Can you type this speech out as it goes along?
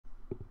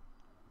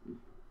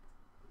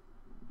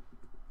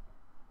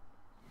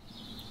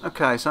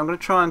Okay, so I'm going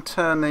to try and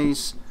turn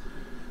these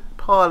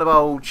pile of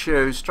old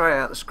shoes straight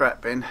out the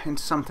scrap bin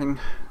into something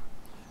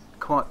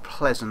quite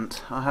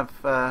pleasant. I have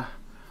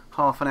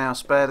half an hour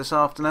spare this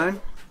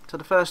afternoon. So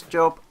the first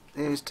job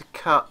is to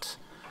cut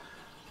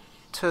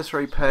 2 or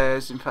 3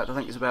 pairs, in fact I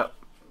think it's about,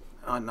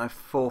 I don't know,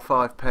 4 or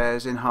 5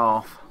 pairs in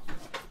half.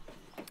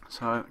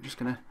 So I'm just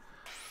going to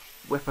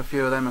whip a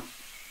few of them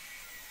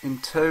in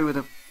two with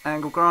an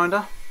angle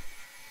grinder.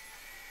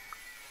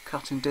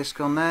 Cutting disc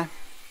on there.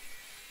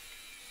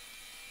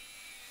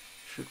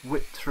 Should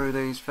whip through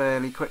these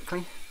fairly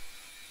quickly.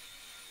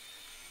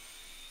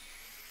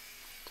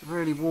 It's a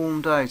really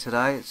warm day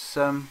today. It's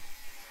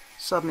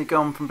suddenly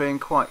gone from being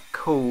quite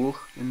cool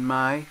in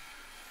May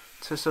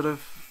to sort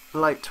of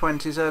late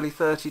 20s, early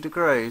 30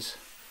 degrees.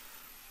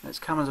 It's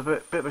come as a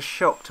bit of a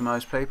shock to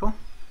most people.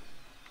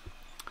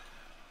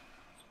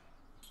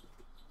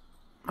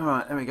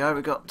 Alright, there we go.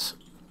 We've got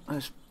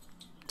those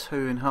 2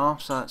 in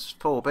half, so that's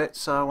 4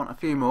 bits, so I want a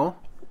few more.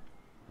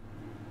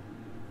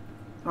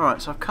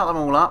 Alright, so I've cut them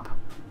all up.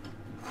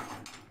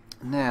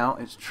 Now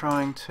it's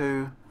trying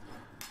to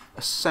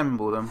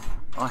assemble them.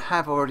 I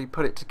have already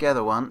put it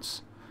together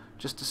once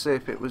just to see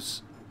if it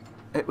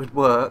would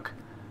work,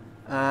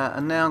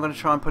 and now I'm going to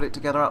try and put it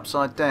together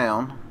upside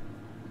down,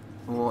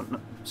 or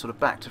sort of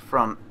back to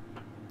front,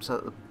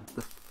 so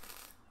that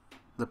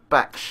the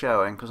back's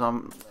showing, because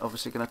I'm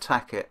obviously going to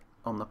tack it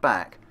on the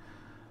back,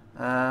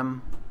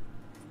 and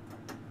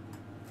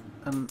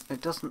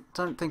it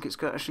don't think it's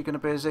actually going to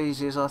be as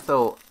easy as I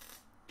thought,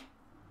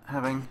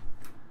 having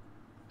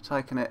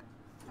taken it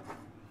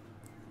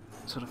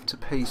sort of to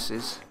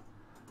pieces.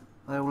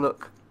 They all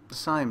look the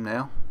same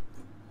now,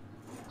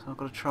 so I've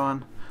got to try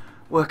and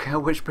work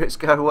out which bits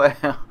go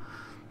where.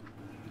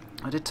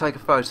 I did take a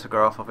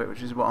photograph of it,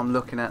 which is what I'm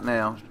looking at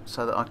now,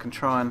 so that I can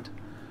try and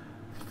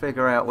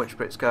figure out which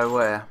bits go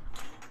where.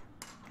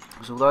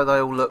 Because although they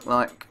all look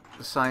like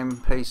the same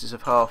pieces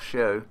of half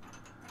shoe,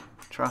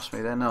 trust me,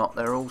 they're not.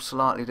 They're all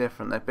slightly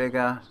different. They're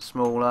bigger,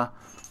 smaller,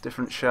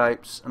 different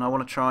shapes, and I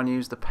want to try and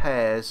use the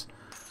pairs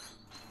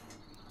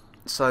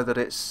so that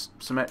it's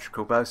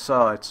symmetrical both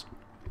sides.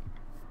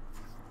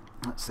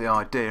 That's the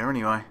idea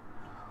anyway.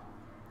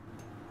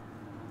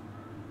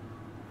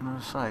 And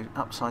as I say,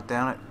 upside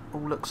down it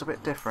all looks a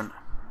bit different.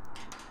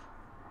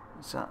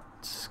 Is that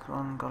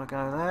one got to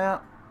go there?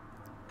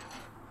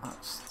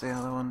 That's the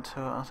other one to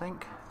it, I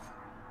think.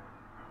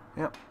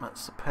 Yep,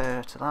 that's the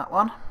pair to that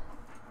one.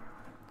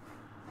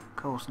 Of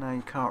course now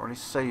you can't really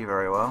see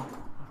very well.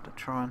 I have to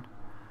try and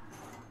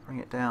bring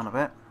it down a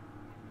bit.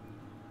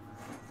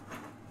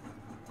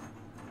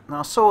 Now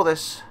I saw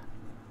this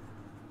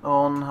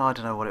on, I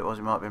don't know what it was,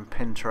 it might have been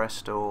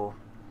Pinterest or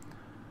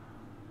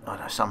I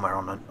don't know, somewhere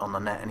on the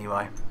net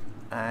anyway,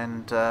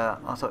 and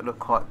I thought it looked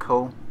quite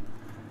cool,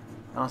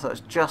 and I thought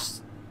it's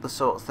just the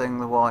sort of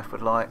thing the wife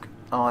would like,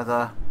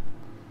 either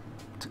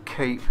to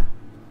keep,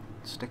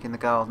 stick in the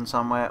garden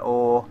somewhere,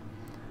 or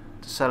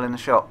to sell in the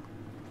shop.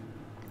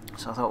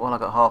 So I thought, well, I've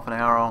got half an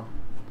hour, I'll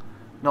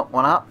knock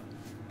one up.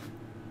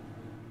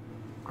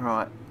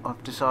 Right,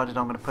 I've decided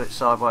I'm going to put it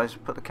sideways,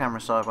 put the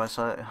camera sideways,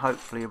 so that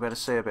hopefully you'll be able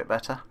to see a bit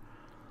better.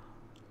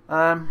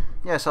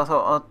 Yes, I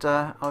thought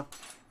I've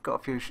got a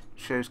few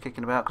shoes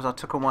kicking about, because I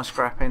took all my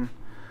scrap in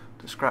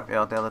to the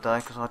scrapyard the other day,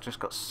 because I just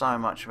got so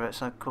much of it,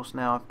 so of course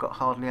now I've got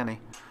hardly any.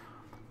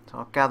 So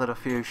I've gathered a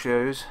few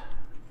shoes,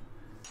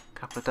 a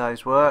couple of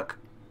days work.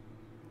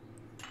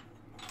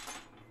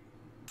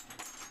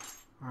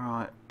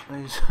 Right,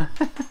 these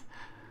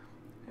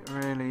it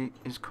really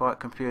is quite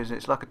confusing.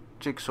 It's like a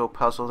jigsaw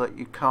puzzle that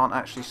you can't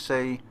actually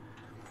see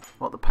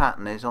what the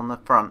pattern is on the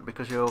front,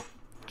 because you're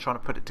trying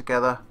to put it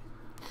together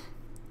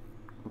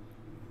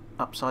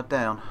upside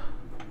down.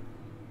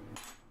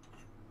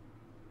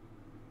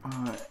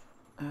 Alright,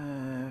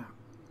 I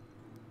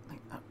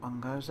think that one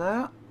goes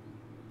there.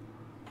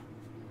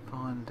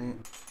 Find the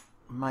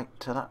mate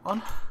to that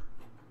one.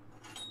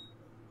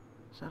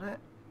 Is that it?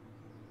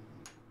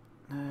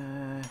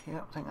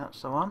 Yep, I think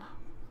that's the one.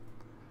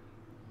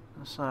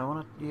 So I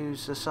want to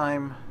use the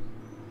same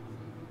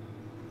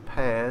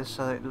pairs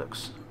so it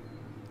looks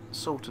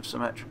sort of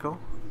symmetrical.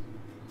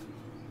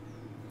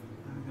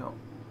 We've got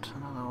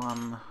another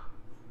one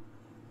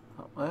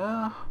up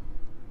there.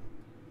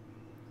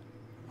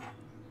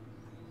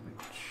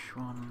 Which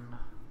one?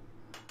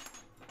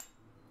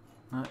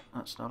 No,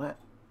 that's not it.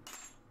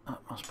 That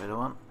must be the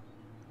one.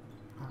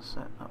 I'll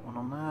set that one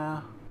on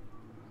there.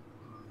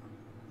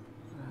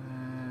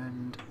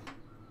 And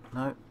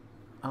no,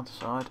 other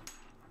side.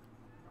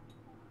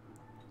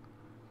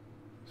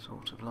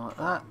 Sort of like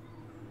that.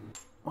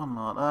 One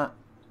like that.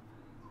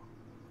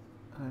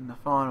 And the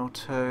final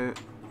 2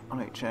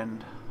 on each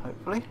end,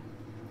 hopefully.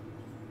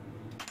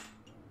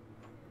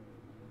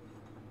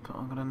 But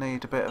I'm going to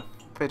need a bit of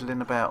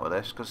fiddling about with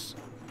this, because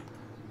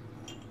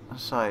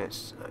as I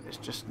say, it's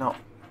just not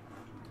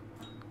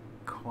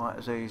quite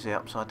as easy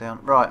upside down.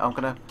 Right, I'm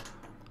going to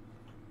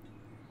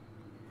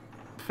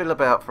fiddle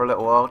about for a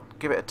little while,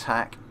 give it a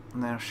tack,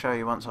 and then I'll show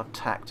you once I've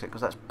tacked it,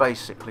 because that's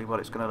basically what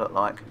it's going to look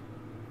like.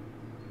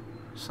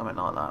 Something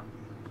like that,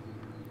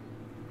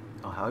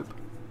 I hope.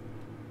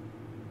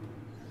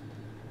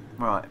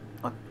 Right,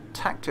 I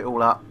tacked it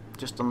all up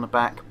just on the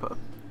back, put a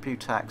few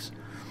tacks.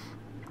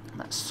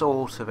 That's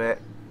sort of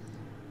it.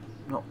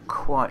 Not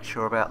quite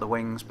sure about the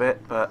wings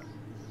bit, but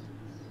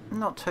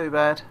not too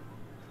bad.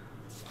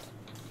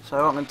 So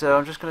what I'm going to do,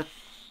 I'm just going to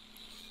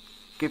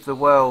give the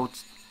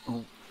welds,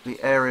 the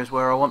areas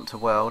where I want to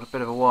weld, a bit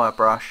of a wire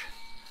brush,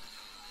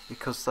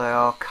 because they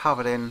are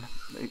covered in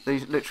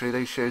these. Literally,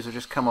 these shoes have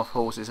just come off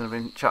horses and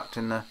have been chucked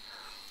in the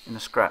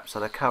scrap, so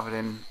they're covered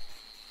in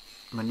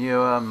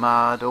manure,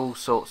 mud, all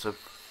sorts of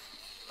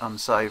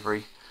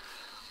unsavoury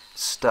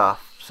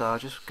stuff. So I'm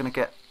just going to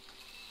get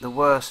the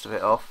worst of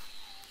it off,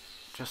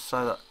 just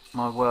so that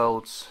my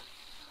welds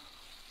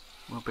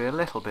will be a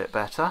little bit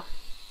better.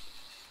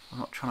 I'm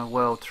not trying to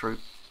weld through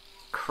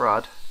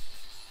crud.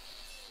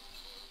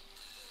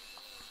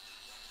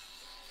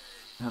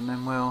 And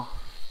then we'll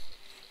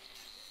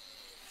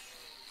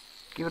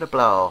give it a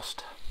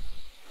blast.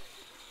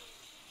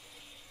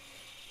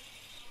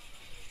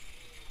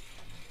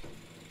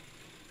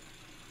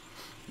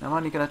 Now I'm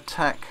only going to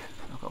tack.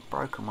 I've got a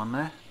broken one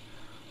there.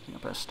 I think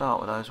I better start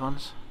with those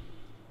ones.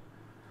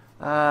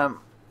 I'm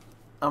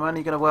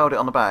only going to weld it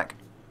on the back.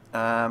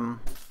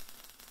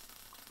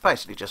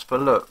 Basically just for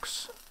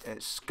looks.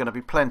 It's going to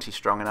be plenty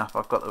strong enough.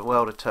 I've got the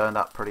welder turned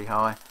up pretty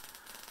high.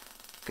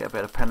 Get a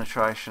bit of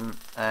penetration,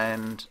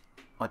 and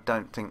I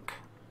don't think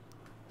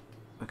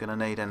we're going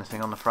to need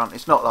anything on the front.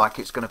 It's not like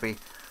it's going to be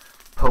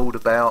pulled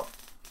about,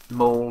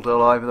 mauled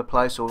all over the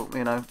place, or,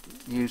 you know,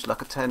 used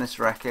like a tennis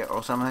racket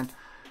or something.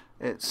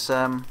 It's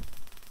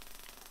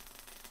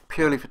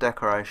purely for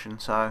decoration,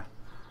 so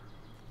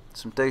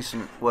some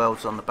decent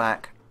welds on the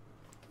back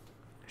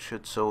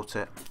should sort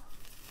it.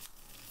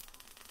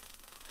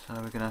 So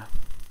we're going to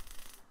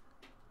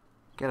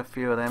get a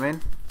few of them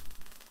in.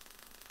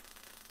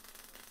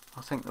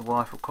 I think the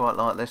wife will quite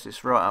like this.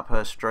 It's right up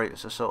her street.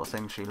 It's the sort of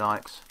thing she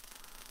likes.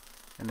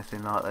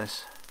 Anything like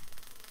this.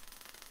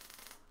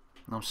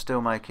 And I'm still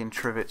making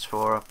trivets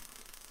for her,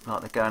 like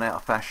they're going out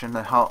of fashion.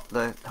 The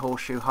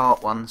horseshoe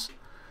heart ones.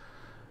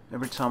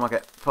 Every time I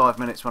get 5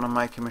 minutes when I'm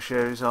making my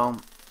shoes, I'll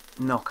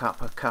knock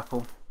up a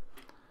couple.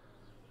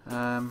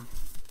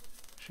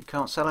 She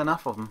can't sell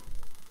enough of them.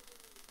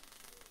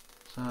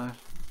 So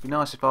it'd be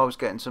nice if I was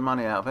getting some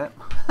money out of it.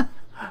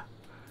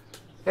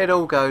 It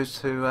all goes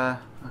to, I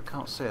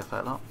can't see a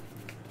fat lot.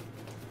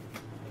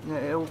 Yeah,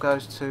 it all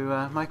goes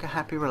to make a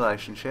happy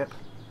relationship.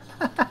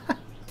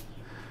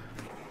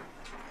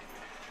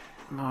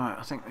 Right,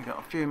 I think we've got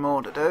a few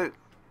more to do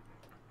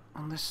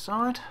on this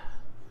side.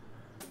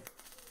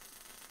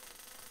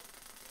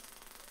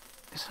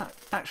 It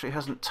actually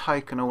hasn't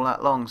taken all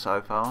that long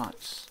so far.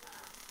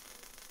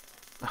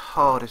 The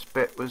hardest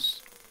bit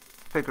was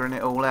figuring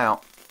it all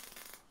out.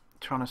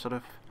 Trying to sort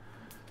of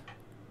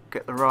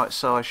get the right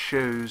size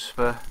shoes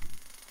for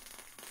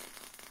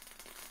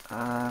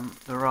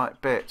the right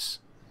bits.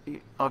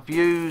 I've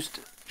used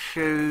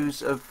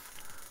shoes of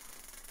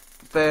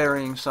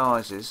varying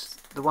sizes.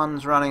 The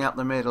ones running up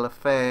the middle are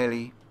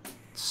fairly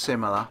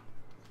similar.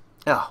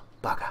 Oh,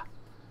 bugger.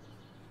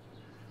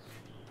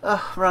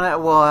 Run out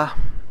of wire.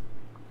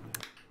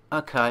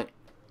 Okay.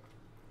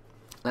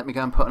 Let me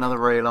go and put another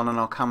reel on, and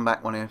I'll come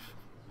back when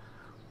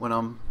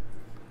I'm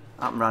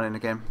up and running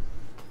again.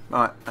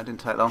 Right, that didn't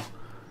take long.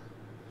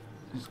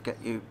 Just get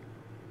you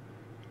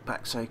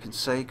back so you can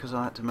see, because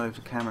I had to move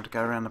the camera to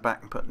go around the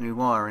back and put new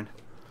wire in.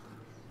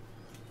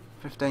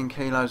 15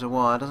 kilos of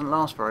wire doesn't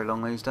last very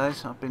long these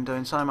days. I've been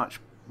doing so much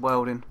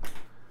welding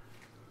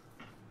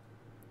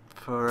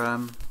for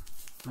a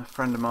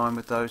friend of mine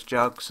with those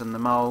jugs and the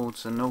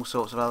moulds and all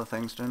sorts of other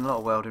things, doing a lot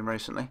of welding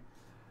recently.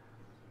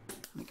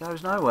 And it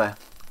goes nowhere.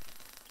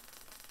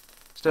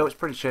 Still, it's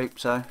pretty cheap,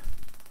 so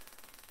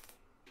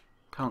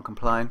can't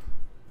complain.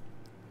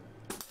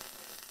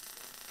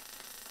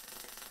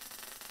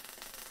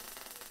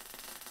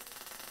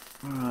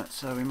 Alright,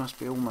 so we must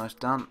be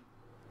almost done.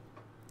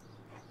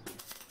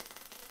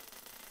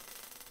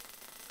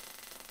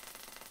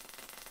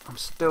 I'm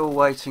still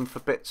waiting for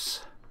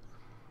bits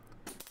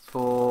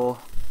for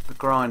the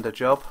grinder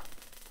job.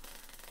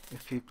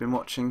 If you've been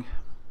watching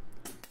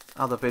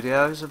other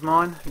videos of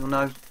mine, you'll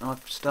know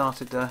I've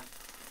started a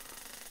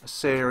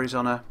series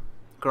on a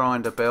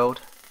grinder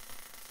build.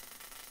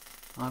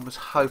 I was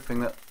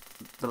hoping that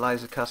the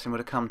laser cutting would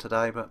have come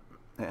today, but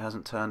it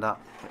hasn't turned up,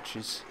 which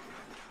is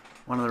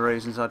one of the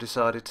reasons I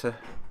decided to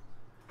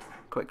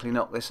quickly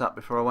knock this up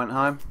before I went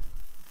home.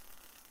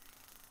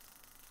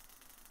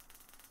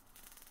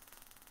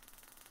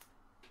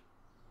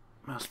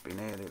 Must be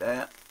nearly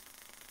there.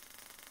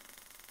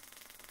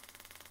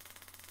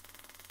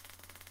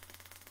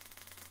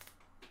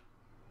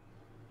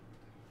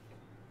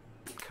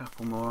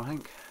 Couple more, I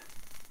think.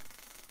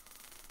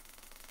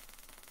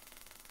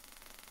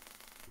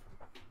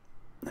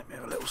 Let me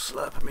have a little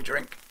slurp of my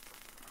drink.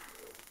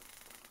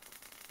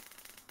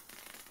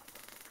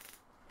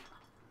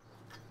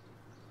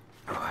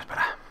 Oh, that's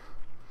better.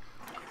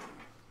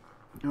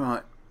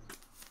 Right.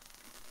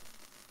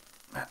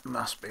 That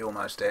must be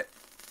almost it.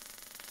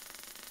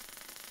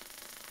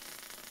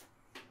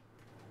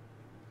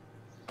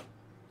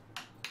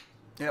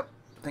 Yep,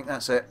 I think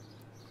that's it.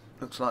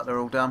 Looks like they're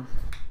all done.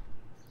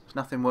 There's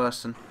nothing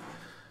worse than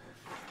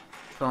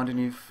finding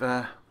you've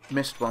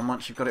missed one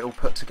once you've got it all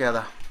put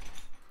together.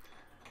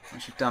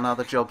 Once you've done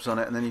other jobs on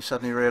it and then you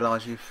suddenly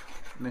realise you've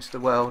missed a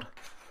weld.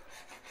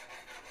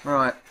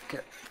 Right,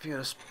 get a few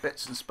of the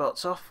bits and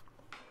spots off.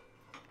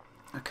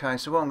 Okay,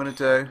 so what I'm going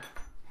to do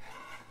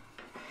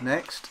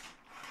next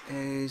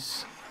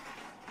is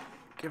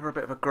give her a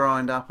bit of a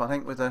grind up, I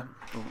think, with a,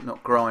 well,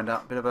 not grind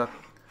up, bit of a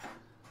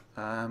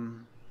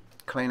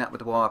clean up with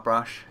the wire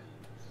brush.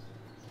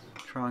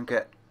 Try and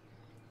get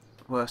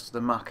the worst of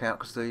the muck out,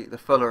 because the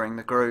fullering,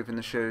 the groove in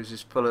the shoes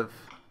is full of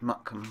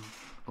muck and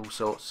all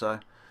sorts. So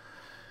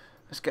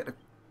let's get the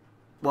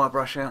wire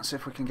brush out and see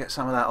if we can get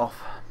some of that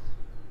off.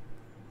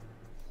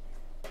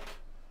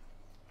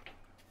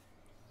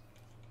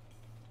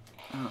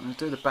 I'm going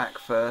to do the back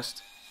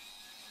first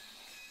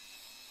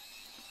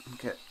and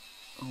get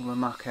all the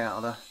muck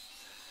out of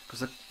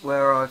because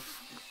where I've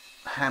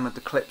hammered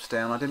the clips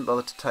down, I didn't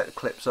bother to take the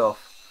clips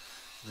off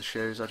of the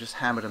shoes, I just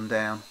hammered them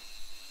down.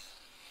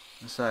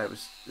 And so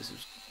this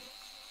was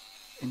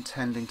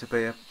intending to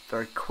be a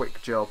very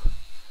quick job,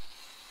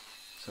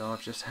 so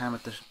I've just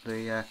hammered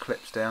the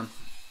clips down.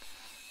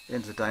 At the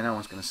end of the day, no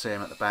one's going to see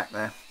them at the back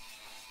there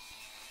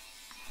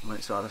when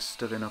it's either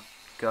stood in a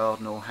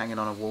garden or hanging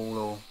on a wall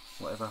or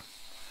whatever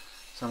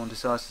someone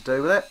decides to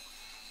do with it.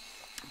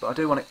 But I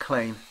do want it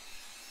clean,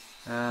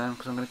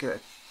 because I'm going to give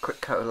it a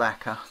quick coat of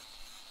lacquer.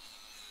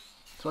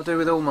 So I do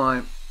with all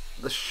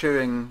the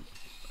shoeing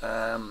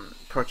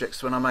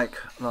projects when I make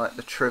like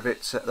the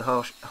trivets, the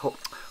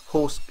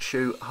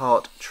horseshoe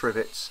heart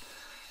trivets,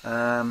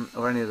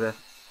 or any of the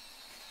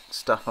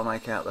stuff I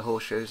make out of the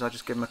horseshoes. I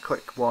just give them a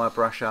quick wire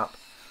brush up.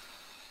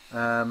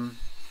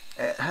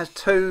 It has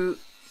two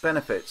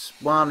benefits.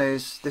 One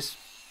is this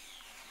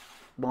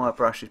wire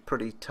brush is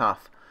pretty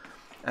tough,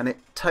 and it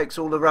takes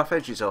all the rough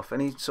edges off,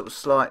 any sort of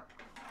slight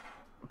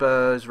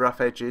burrs, rough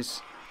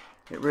edges.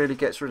 It really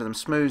gets rid of them,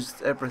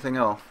 smooths everything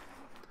off.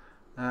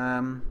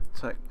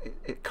 So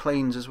it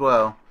cleans as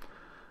well.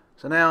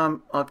 So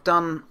now I've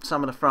done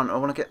some of the front. I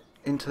want to get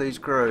into these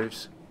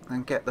grooves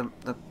and get the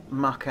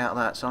muck out of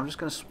that. So I'm just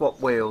going to swap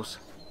wheels.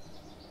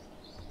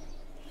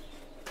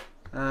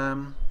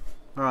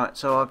 Right,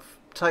 so I've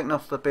taken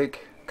off the big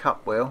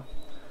cup wheel.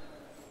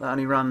 That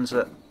only runs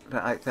at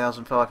about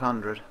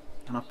 8,500,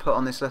 and I've put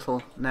on this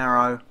little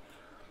narrow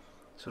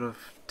sort of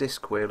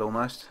disc wheel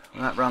almost,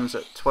 and that runs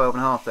at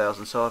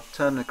 12,500. So I've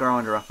turned the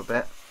grinder up a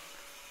bit.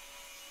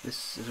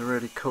 This is a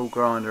really cool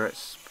grinder.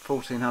 It's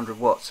 1400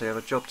 watts, so you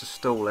have a job to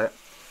stall it,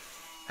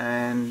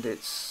 and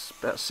it's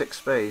about 6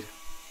 speed,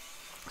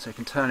 so you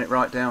can turn it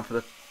right down for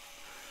the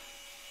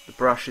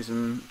brushes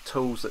and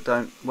tools that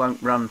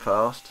won't run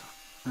fast,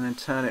 and then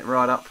turn it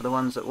right up for the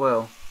ones that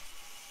will.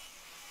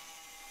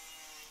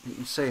 You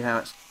can see how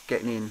it's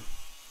getting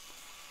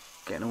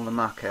all the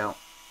muck out.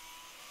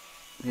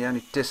 The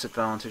only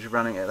disadvantage of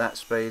running it at that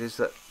speed is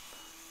that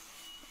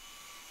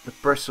the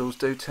bristles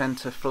do tend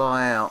to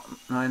fly out,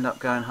 and I end up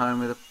going home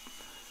with a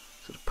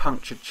sort of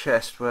punctured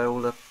chest where all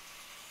the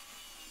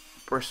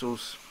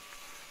bristles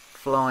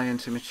fly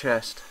into my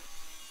chest.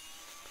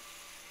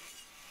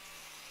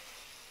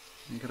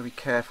 You've got to be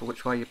careful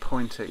which way you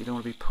point it. You don't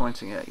want to be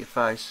pointing it at your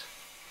face.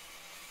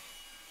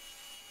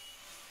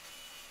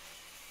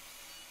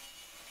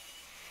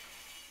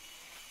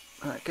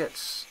 That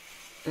gets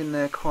in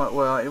there quite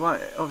well. It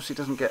obviously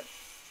doesn't get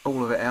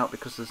all of it out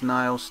because there's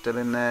nails still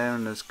in there,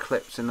 and there's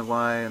clips in the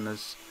way, and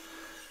there's,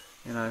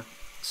 you know,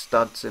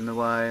 studs in the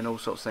way and all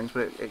sorts of things,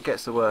 but it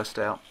gets the worst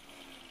out,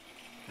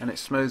 and it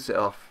smooths it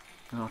off,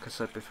 and like I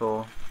said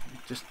before, it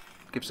just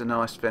gives a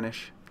nice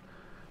finish.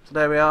 So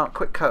there we are,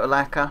 quick coat of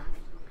lacquer.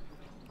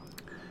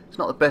 It's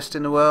not the best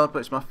in the world, but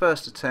it's my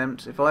first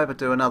attempt. If I ever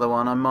do another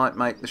one, I might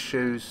make the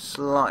shoes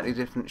slightly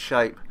different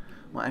shape.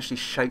 Might actually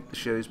shape the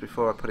shoes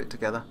before I put it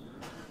together.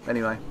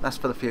 Anyway, that's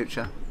for the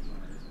future.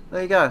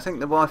 There you go, I think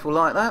the wife will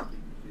like that.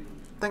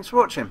 Thanks for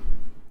watching.